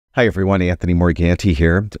Hi everyone, Anthony Morganti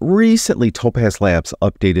here. Recently, Topaz Labs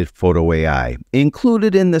updated Photo AI.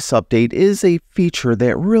 Included in this update is a feature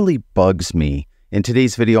that really bugs me. In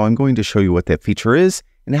today's video, I'm going to show you what that feature is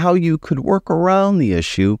and how you could work around the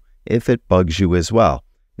issue if it bugs you as well.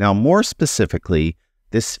 Now, more specifically,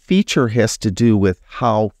 this feature has to do with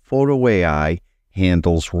how Photo AI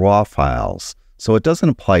handles RAW files. So it doesn't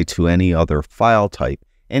apply to any other file type,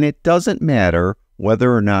 and it doesn't matter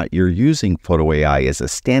whether or not you're using Photo AI as a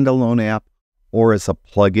standalone app or as a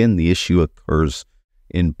plugin. The issue occurs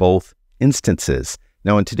in both instances.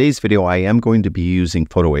 Now, in today's video, I am going to be using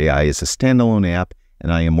Photo AI as a standalone app,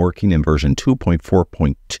 and I am working in version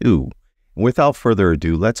 2.4.2. Without further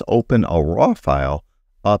ado, let's open a RAW file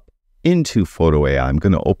up into Photo AI. I'm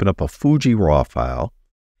going to open up a Fuji RAW file.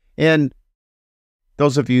 And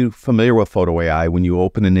those of you familiar with Photo AI, when you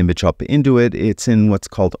open an image up into it, it's in what's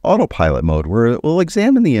called autopilot mode, where it will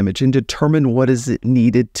examine the image and determine what is it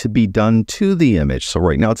needed to be done to the image. So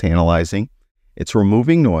right now it's analyzing, it's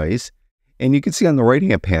removing noise, and you can see on the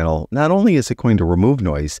right-hand panel, not only is it going to remove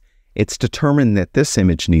noise, it's determined that this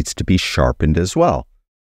image needs to be sharpened as well.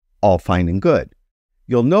 All fine and good.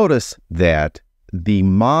 You'll notice that the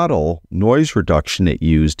model noise reduction it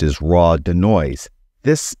used is raw denoise.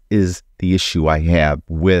 This is the issue I have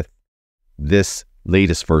with this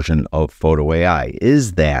latest version of Photo AI,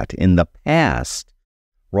 is that in the past,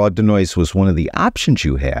 raw denoise was one of the options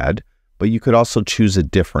you had, but you could also choose a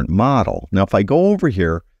different model. Now, if I go over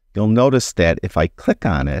here, you'll notice that if I click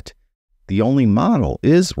on it, the only model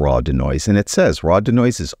is raw denoise, and it says raw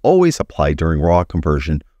denoise is always applied during raw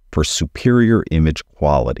conversion for superior image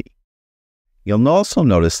quality. You'll also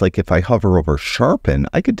notice, like if I hover over sharpen,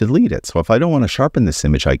 I could delete it. So if I don't want to sharpen this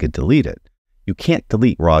image, I could delete it. You can't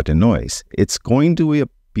delete raw denoise. It's going to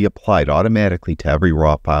be applied automatically to every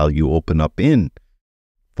raw file you open up in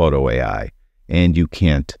Photo AI, and you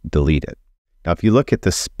can't delete it. Now, if you look at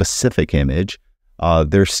the specific image,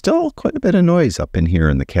 there's still quite a bit of noise up in here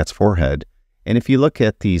in the cat's forehead. And if you look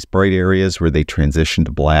at these bright areas where they transition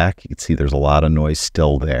to black, you can see there's a lot of noise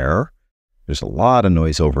still there. There's a lot of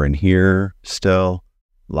noise over in here still,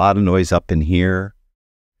 a lot of noise up in here.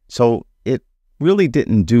 So it really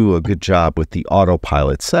didn't do a good job with the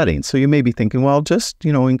autopilot setting. So you may be thinking, well, just,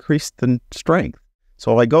 increase the strength.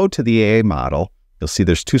 So I go to the AA model, you'll see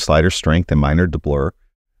there's two sliders, strength and minor deblur.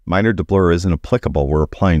 Minor deblur isn't applicable. We're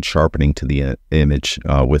applying sharpening to the image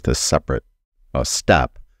with a separate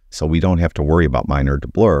step. So we don't have to worry about minor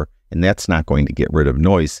deblur, and that's not going to get rid of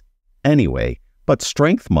noise anyway, but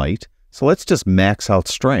strength might. So let's just max out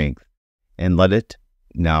strength and let it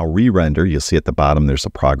now re-render. You'll see at the bottom there's a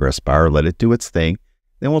progress bar. Let it do its thing.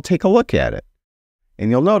 Then we'll take a look at it.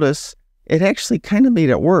 And you'll notice it actually kind of made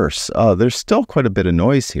it worse. There's still quite a bit of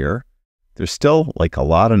noise here. There's still like a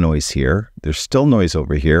lot of noise here. There's still noise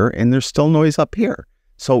over here, and there's still noise up here.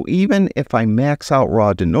 So even if I max out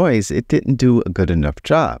raw denoise, it didn't do a good enough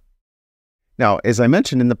job. Now, as I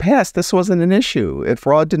mentioned in the past, this wasn't an issue. If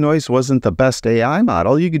raw denoise wasn't the best AI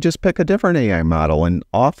model, you could just pick a different AI model, and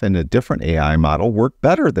often a different AI model worked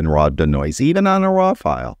better than raw denoise, even on a raw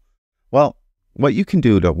file. Well, what you can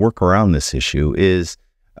do to work around this issue is,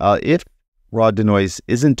 if raw denoise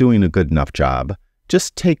isn't doing a good enough job,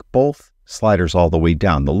 just take both sliders all the way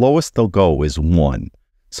down. The lowest they'll go is 1.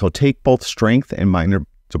 So take both strength and minor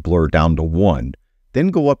deblur down to 1. Then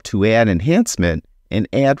go up to add enhancement and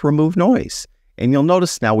add remove noise. And you'll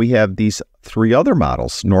notice now we have these 3 other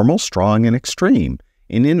models, normal, strong, and extreme.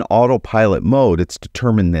 And in autopilot mode, it's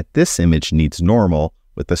determined that this image needs normal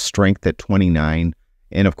with a strength at 29.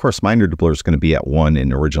 And of course, minor deblur is going to be at 1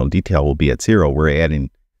 and original detail will be at 0. We're adding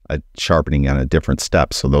a sharpening on a different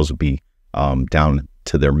step. So those will be down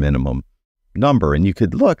to their minimum number. And you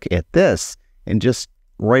could look at this and just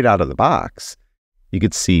right out of the box, you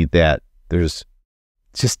could see that there's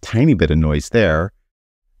just a tiny bit of noise there.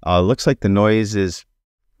 Looks like the noise is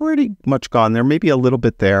pretty much gone there, maybe a little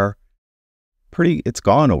bit there. It's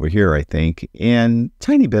gone over here, I think, and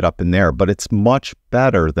tiny bit up in there, but it's much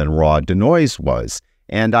better than raw denoise was.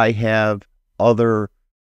 And I have other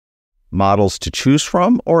models to choose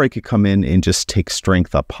from, or I could come in and just take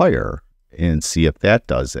strength up higher and see if that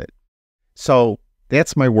does it. So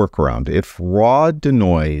that's my workaround. If raw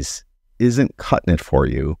denoise isn't cutting it for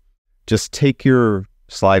you, just take your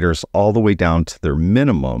sliders all the way down to their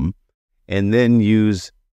minimum and then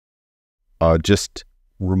use just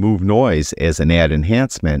remove noise as an add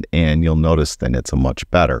enhancement, and you'll notice then it's a much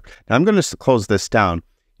better. Now I'm going to close this down.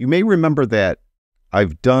 You may remember that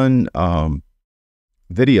I've done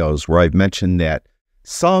videos where I've mentioned that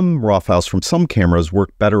some raw files from some cameras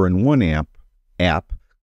work better in one app,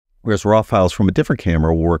 whereas raw files from a different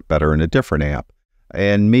camera will work better in a different app.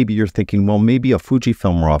 And maybe you're thinking, well, maybe a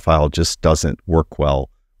Fujifilm RAW file just doesn't work well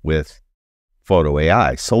with Photo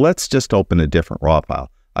AI. So let's just open a different RAW file.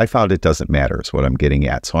 I found it doesn't matter is what I'm getting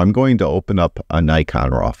at. So I'm going to open up a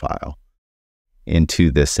Nikon RAW file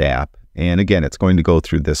into this app. And again, it's going to go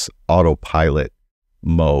through this autopilot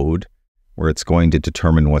mode where it's going to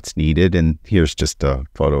determine what's needed. And here's just a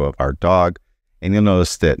photo of our dog. And you'll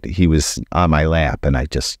notice that he was on my lap and I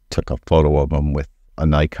just took a photo of him with a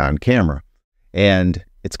Nikon camera. And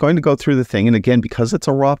it's going to go through the thing. And again, because it's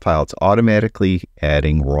a RAW file, it's automatically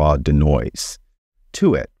adding raw denoise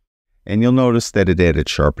to it. And you'll notice that it added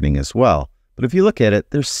sharpening as well. But if you look at it,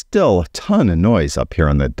 there's still a ton of noise up here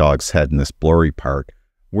on the dog's head in this blurry part.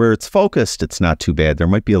 Where it's focused, it's not too bad. There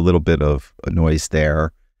might be a little bit of noise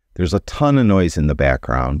there. There's a ton of noise in the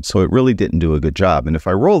background. So it really didn't do a good job. And if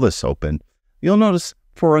I roll this open, you'll notice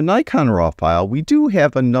for a Nikon RAW file, we do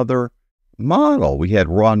have another model. We had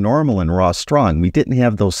RAW normal and RAW strong. We didn't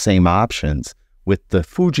have those same options with the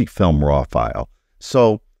Fujifilm RAW file.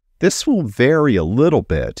 So this will vary a little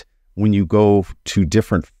bit when you go to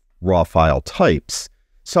different RAW file types.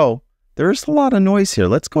 So there's a lot of noise here.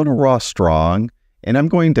 Let's go to RAW strong, and I'm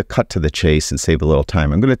going to cut to the chase and save a little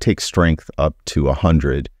time. I'm going to take strength up to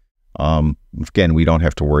 100. Again, we don't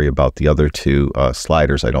have to worry about the other two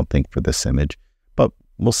sliders, I don't think, for this image, but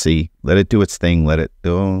we'll see. Let it do its thing. Let it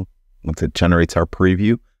do. Once it generates our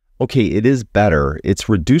preview. Okay, it is better. It's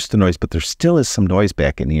reduced the noise, but there still is some noise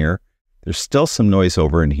back in here. There's still some noise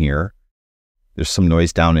over in here. There's some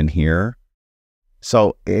noise down in here.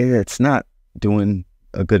 So it's not doing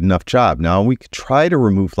a good enough job. Now we could try to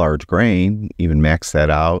remove large grain, even max that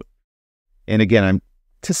out. And again,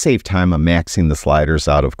 to save time, I'm maxing the sliders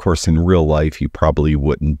out. Of course, in real life, you probably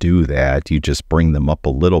wouldn't do that. You just bring them up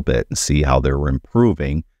a little bit and see how they're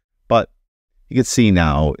improving. But you can see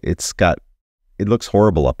now it looks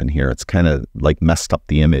horrible up in here. It's kind of like messed up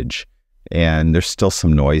the image. And there's still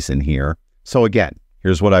some noise in here. So again,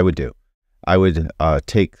 here's what I would do. I would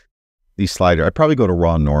take these sliders. I'd probably go to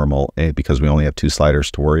RAW normal because we only have two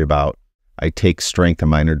sliders to worry about. I take strength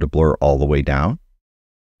and minor to blur all the way down.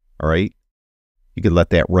 All right. You could let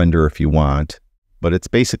that render if you want, but it's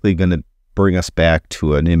basically going to bring us back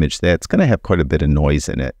to an image that's going to have quite a bit of noise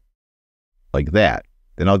in it, like that.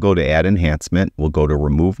 Then I'll go to add enhancement. We'll go to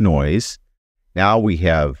remove noise. Now we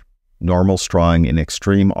have normal, strong, and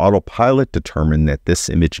extreme. Autopilot determined that this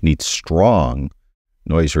image needs strong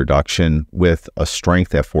noise reduction with a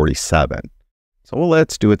strength at 47. So we'll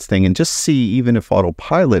let it do its thing and just see even if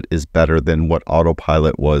autopilot is better than what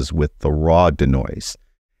autopilot was with the raw denoise.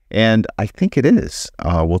 And I think it is.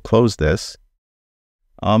 We'll close this.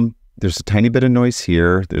 There's a tiny bit of noise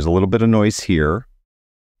here. There's a little bit of noise here.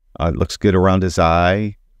 It looks good around his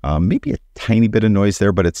eye. Maybe a tiny bit of noise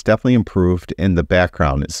there, but it's definitely improved. And the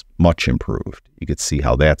background is much improved. You could see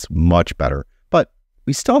how that's much better. But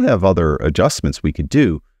we still have other adjustments we could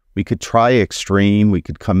do. We could try extreme. We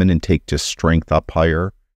could come in and take just strength up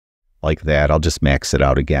higher like that. I'll just max it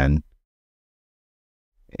out again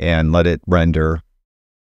and let it render.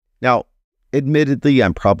 Now, admittedly,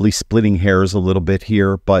 I'm probably splitting hairs a little bit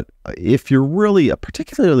here, but if you're really,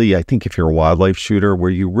 particularly I think if you're a wildlife shooter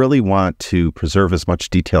where you really want to preserve as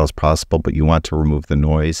much detail as possible, but you want to remove the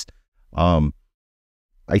noise, I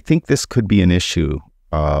think this could be an issue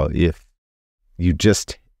if you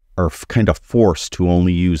just are kind of forced to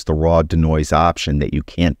only use the raw denoise option that you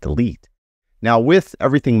can't delete. Now, with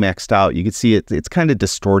everything maxed out, you can see it's kind of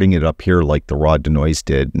distorting it up here like the raw denoise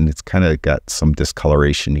did, and it's kind of got some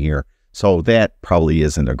discoloration here. So that probably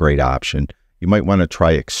isn't a great option. You might want to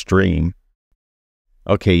try extreme.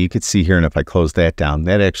 Okay, you could see here, and if I close that down,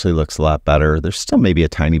 that actually looks a lot better. There's still maybe a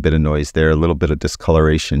tiny bit of noise there, a little bit of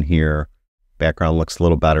discoloration here. Background looks a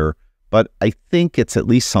little better, but I think it's at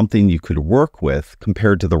least something you could work with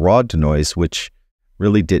compared to the raw denoise, which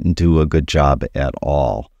really didn't do a good job at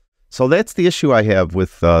all. So that's the issue I have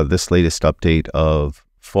with this latest update of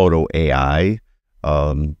Photo AI.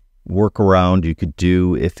 Workaround you could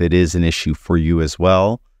do if it is an issue for you as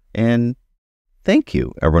well. And thank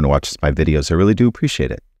you, everyone who watches my videos. I really do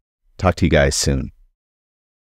appreciate it. Talk to you guys soon.